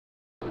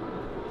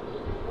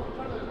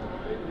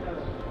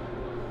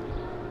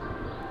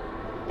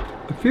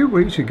A few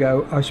weeks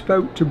ago I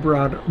spoke to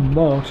Brad and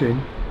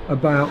Martin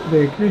about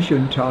the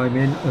ignition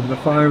timing and the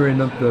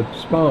firing of the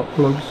spark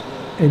plugs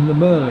in the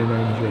Merlin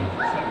engine.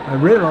 I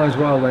realised,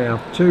 well, they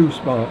have two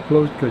spark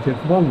plugs, because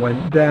if one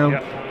went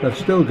down, they've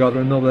still got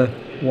another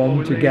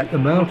one to get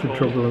them out of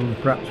trouble and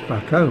perhaps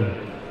back home.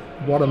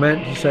 What I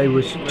meant to say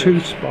was two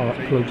spark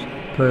plugs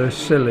per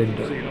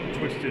cylinder.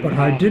 But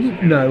I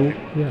didn't know,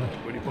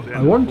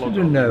 I wanted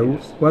to know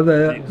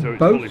whether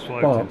both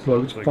spark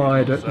plugs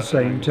fired at the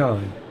same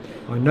time.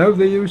 I know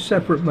they use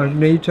separate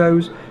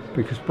magnetos,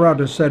 because Brad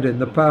has said in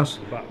the past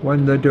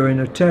when they're doing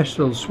a test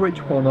they'll switch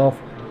one off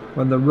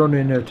when they're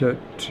running it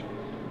at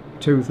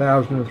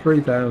 2000 or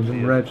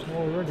 3000 revs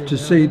to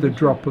see the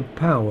drop of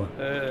power.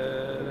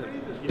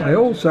 I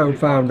also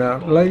found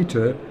out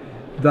later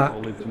that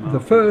the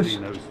first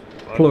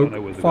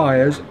plug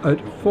fires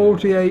at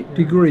 48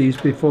 degrees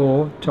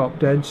before top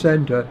dead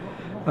centre,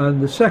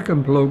 and the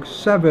second plug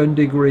 7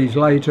 degrees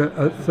later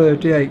at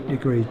 38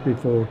 degrees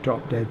before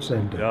top dead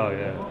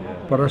centre.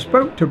 But I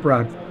spoke to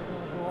Brad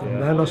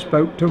and then I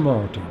spoke to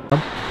Martin.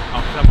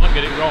 I might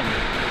get it wrong.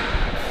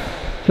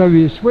 So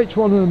you switch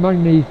one of the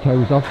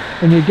magnetos off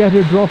and you get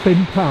a drop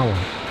in power?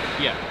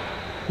 Yeah.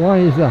 Why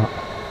is that?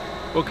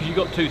 Well, because you've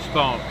got two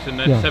sparks and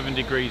they're 7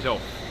 degrees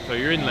off. So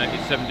your inlet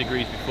is 7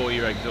 degrees before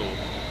your exhaust.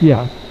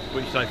 Yeah.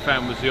 Which they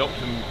found was the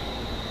optimum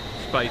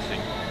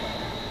spacing.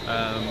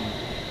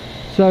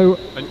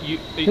 And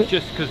it's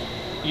just because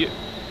you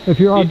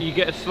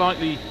get a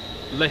slightly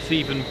less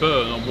even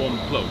burn on one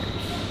plug.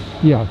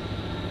 Yeah.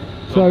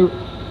 So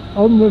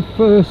on the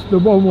first, the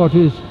one what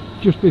is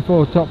just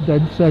before top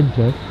dead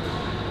centre,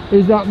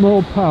 is that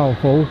more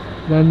powerful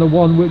than the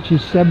one which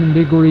is 7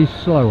 degrees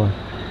slower?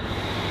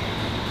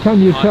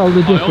 Can you tell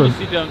the difference? I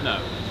honestly don't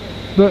know.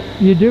 But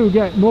you do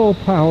get more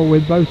power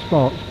with both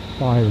sparks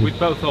firing. With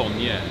both on,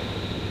 yeah.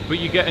 But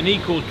you get an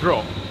equal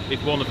drop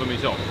if one of them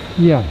is off.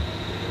 Yeah.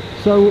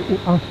 So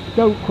I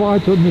don't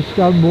quite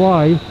understand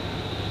why.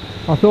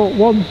 I thought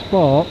one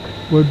spark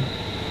would,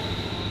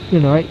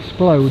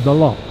 explode the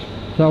lot.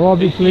 So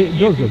obviously it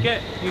doesn't.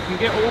 You can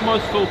get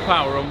almost full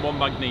power on one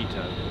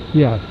magneto.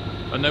 Yeah.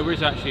 And there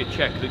is actually a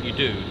check that you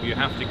do. You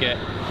have to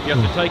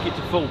take it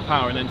to full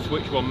power and then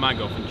switch one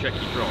mag off and check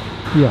your drop.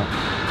 Yeah.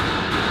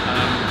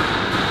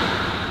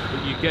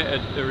 But you get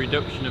a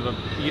reduction of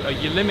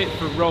your limit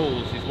for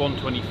rolls is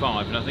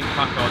 125, and I think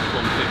Packard's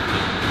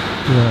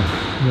 150.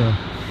 Yeah.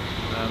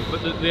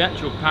 But the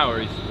actual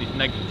power is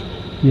negligible.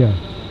 Yeah.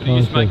 But it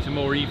just makes a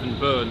more even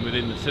burn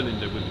within the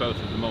cylinder with both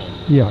of them on.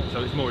 Yeah.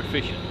 So it's more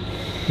efficient.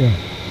 Yeah.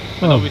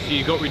 And obviously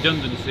you've got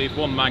redundancy. If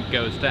one mag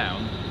goes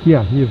down,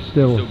 you've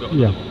still got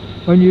another one.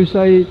 And you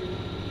say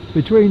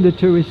between the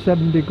two is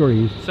 7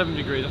 degrees? 7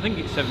 degrees, I think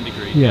it's 7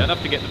 degrees. Yeah, I'd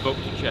have to get the book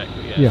to check,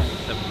 but yeah.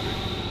 7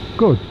 degrees.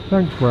 Good,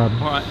 thanks Brad.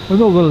 Alright.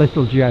 Another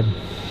little gem.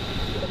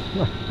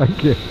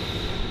 Thank you.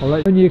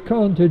 And you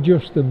can't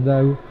adjust them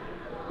though.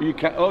 You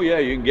can,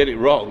 you can get it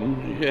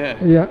wrong,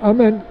 yeah. I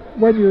meant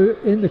when you're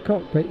in the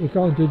cockpit you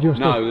can't adjust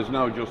it. No, there's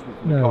no adjustment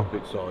from the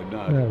cockpit side,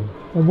 no.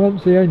 And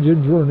once the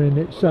engine's running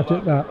it's set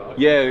at that?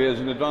 Yeah,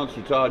 there's an advanced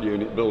retard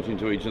unit built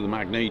into each of the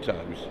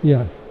magnetos.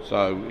 Yeah.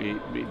 So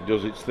it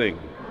does its thing.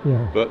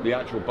 Yeah. But the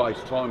actual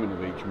base timing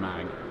of each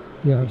mag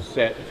is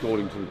set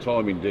according to the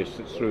timing disc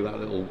that's through that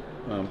little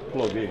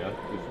plug here,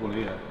 this one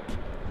here.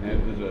 Now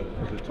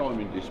there's a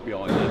timing disc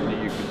behind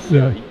that you can see.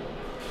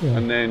 Yeah.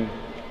 And then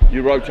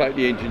you rotate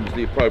the engine to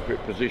the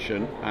appropriate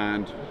position,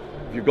 and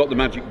if you've got the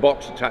magic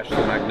box attached to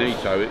the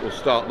magneto, it will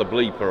start the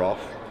bleeper off,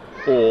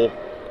 or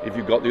if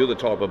you've got the other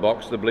type of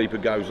box, the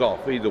bleeper goes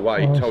off. Either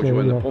way, it tells you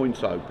when the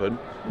point's open.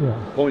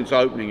 Point's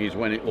opening is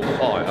when it will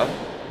fire.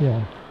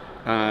 Yeah.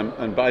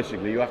 And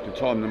basically you have to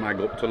time the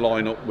mag up to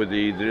line up with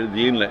the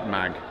inlet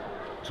mag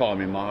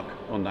timing mark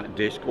on that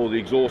disc, or the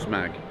exhaust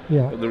mag.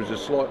 Yeah. But there is a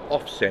slight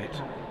offset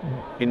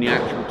in the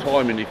actual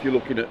timing. If you're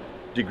looking at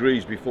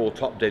degrees before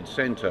top dead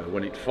centre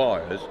when it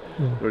fires,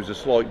 there is a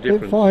slight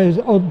difference. It fires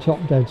on top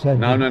dead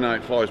centre? No,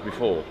 it fires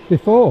before.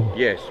 Before?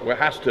 Yes, well it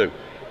has to.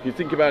 If you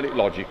think about it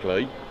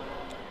logically,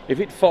 if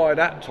it fired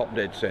at top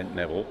dead centre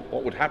level,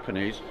 what would happen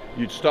is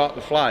you'd start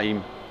the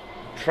flame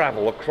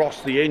travel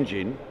across the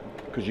engine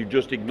because you've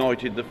just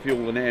ignited the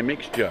fuel and air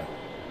mixture.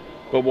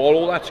 But while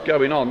all that's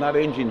going on, that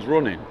engine's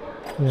running.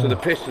 So the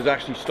piston's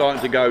actually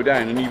starting to go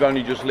down and you've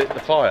only just lit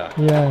the fire.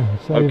 Yeah,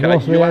 so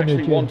you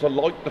actually want to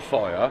light the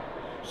fire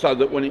so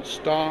that when it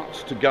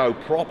starts to go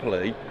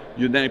properly,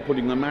 you're now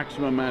putting the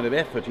maximum amount of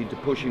effort into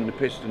pushing the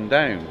piston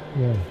down.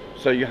 Yeah.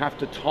 So you have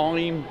to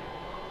time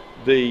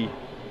the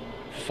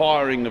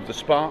firing of the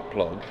spark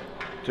plug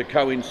to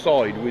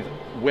coincide with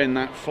when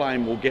that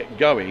flame will get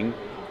going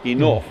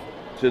enough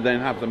to then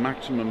have the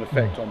maximum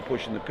effect on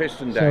pushing the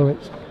piston down. So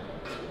it's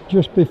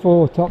just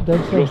before top dead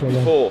centre? Just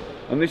before.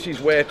 And this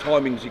is where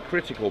timings are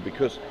critical,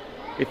 because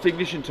if the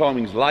ignition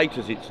timing's late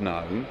as it's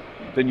known,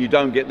 then you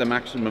don't get the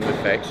maximum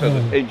effect, so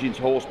the engine's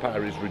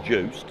horsepower is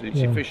reduced, its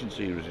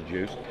efficiency is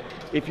reduced.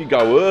 If you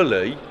go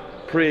early,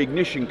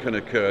 pre-ignition can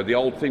occur, the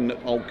old thing that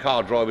old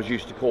car drivers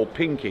used to call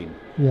pinking,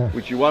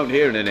 which you won't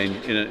hear in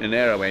an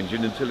aero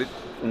engine until it,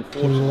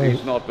 unfortunately,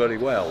 it's not very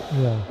well.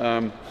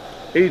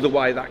 Either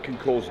way, that can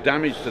cause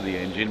damage to the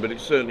engine, but it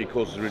certainly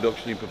causes a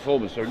reduction in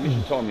performance, so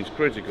ignition time is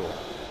critical.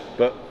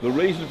 But the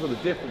reason for the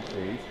difference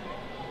is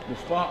the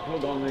spark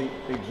plug on the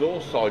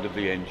exhaust side of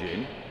the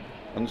engine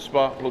and the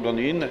spark plug on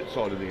the inlet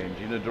side of the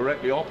engine are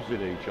directly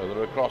opposite each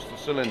other across the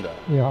cylinder.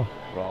 Yeah.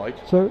 Right?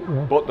 So,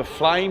 But the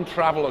flame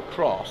travel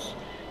across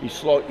is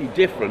slightly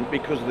different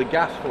because of the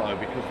gas flow,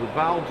 because the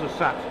valves are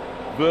sat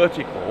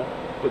vertical,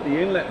 but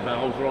the inlet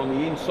valves are on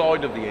the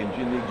inside of the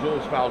engine, the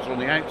exhaust valves are on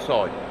the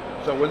outside.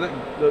 So when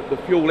the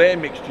fuel air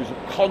mixtures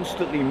are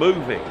constantly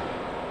moving,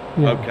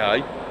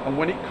 okay, and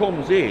when it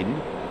comes in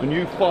and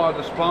you fire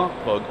the spark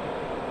plug,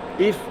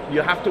 if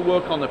you have to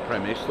work on the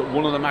premise that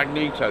one of the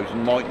magnetos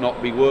might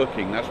not be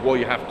working, that's why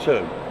you have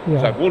two.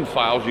 So if one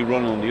fails, you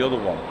run on the other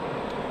one.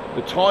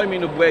 The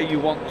timing of where you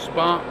want the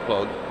spark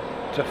plug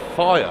to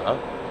fire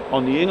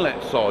on the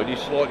inlet side is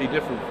slightly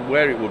different from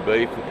where it would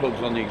be if the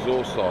plug's on the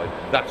exhaust side.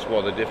 That's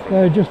why they're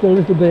different. Just a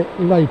little bit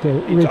later.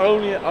 It's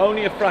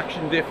only a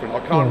fraction different. I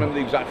can't remember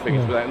the exact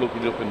figures without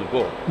looking it up in the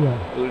book.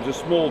 But there's a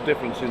small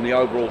difference in the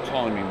overall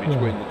timing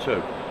between the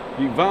two.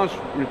 The advanced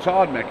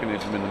retard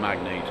mechanism in the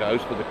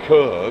magnetos for the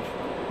curve,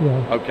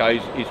 okay,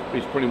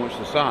 is pretty much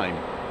the same.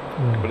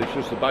 But it's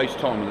just the base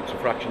timing that's a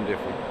fraction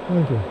different.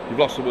 Thank you. You've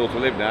lost the will to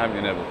live now, haven't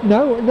you,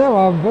 Neville? No,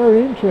 I'm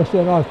very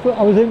interested.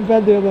 I was in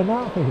bed the other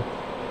night thinking,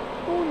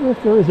 I wonder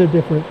if there is a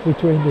difference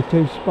between the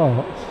two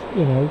sparks,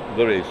 you know.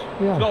 There is.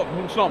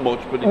 It's not much,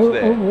 but it's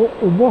there.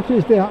 And what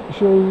is the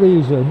actual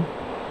reason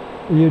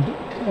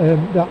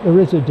that there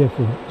is a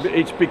difference?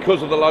 It's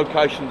because of the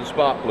location of the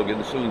spark plug in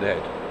the cylinder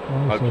head.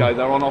 Okay,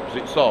 they're on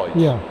opposite sides.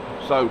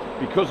 So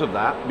because of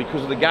that,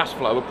 because of the gas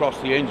flow across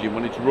the engine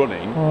when it's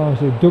running,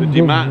 the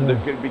demand,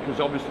 because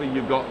obviously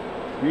you've got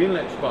the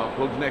inlet spark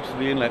plugs next to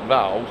the inlet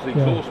valves, the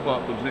exhaust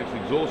spark plugs next to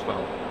the exhaust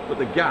valve, but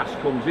the gas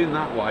comes in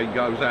that way and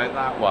goes out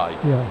that way.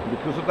 And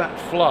because of that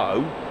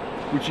flow,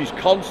 which is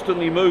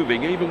constantly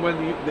moving, even when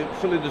the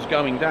cylinder's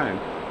going down,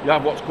 you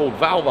have what's called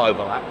valve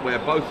overlap, where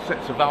both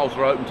sets of valves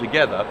are open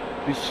together.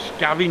 This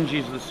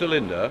scavenges the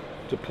cylinder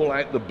to pull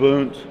out the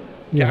burnt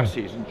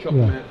gases and chuck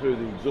them out through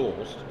the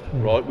exhaust,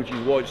 right? Which is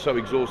why it's so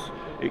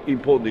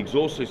important the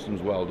exhaust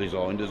system's well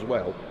designed as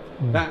well.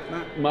 That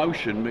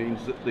motion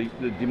means that the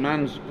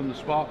demands from the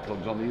spark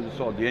plugs on the other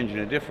side of the engine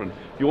are different.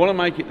 If you want to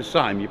make it the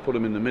same, you put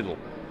them in the middle.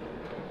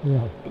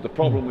 But the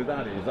problem with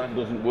that is that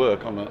doesn't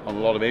work on a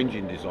lot of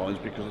engine designs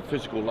because of the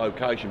physical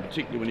location,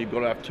 particularly when you've got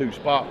to have two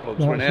spark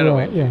plugs for an aero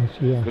engine.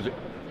 Because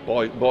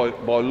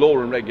by law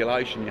and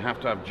regulation, you have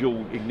to have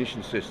dual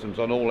ignition systems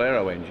on all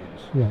aero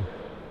engines.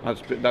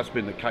 That's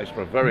been the case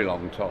for a very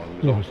long time.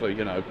 Because obviously,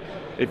 you know,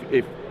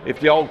 if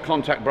the old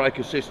contact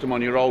breaker system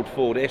on your old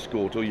Ford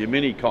Escort or your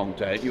Mini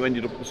Contact, you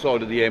ended up at the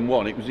side of the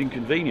M1, it was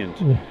inconvenient.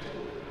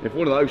 If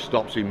one of those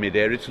stops in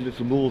mid-air, it's a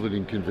little more than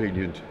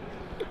inconvenient.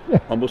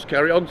 I must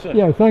carry on,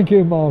 sir. Thank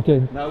you,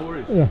 Martin. No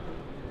worries.